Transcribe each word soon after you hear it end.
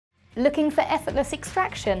Looking for effortless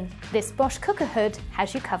extraction? This Bosch cooker hood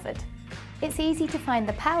has you covered. It's easy to find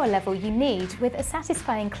the power level you need with a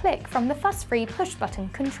satisfying click from the fuss-free push-button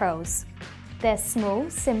controls. They're small,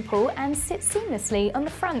 simple and sit seamlessly on the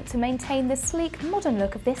front to maintain the sleek, modern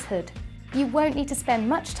look of this hood. You won't need to spend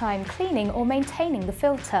much time cleaning or maintaining the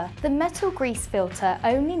filter. The metal grease filter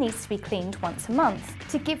only needs to be cleaned once a month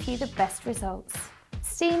to give you the best results.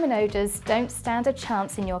 Steam and odours don't stand a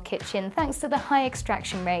chance in your kitchen thanks to the high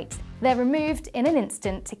extraction rate. They're removed in an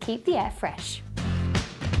instant to keep the air fresh.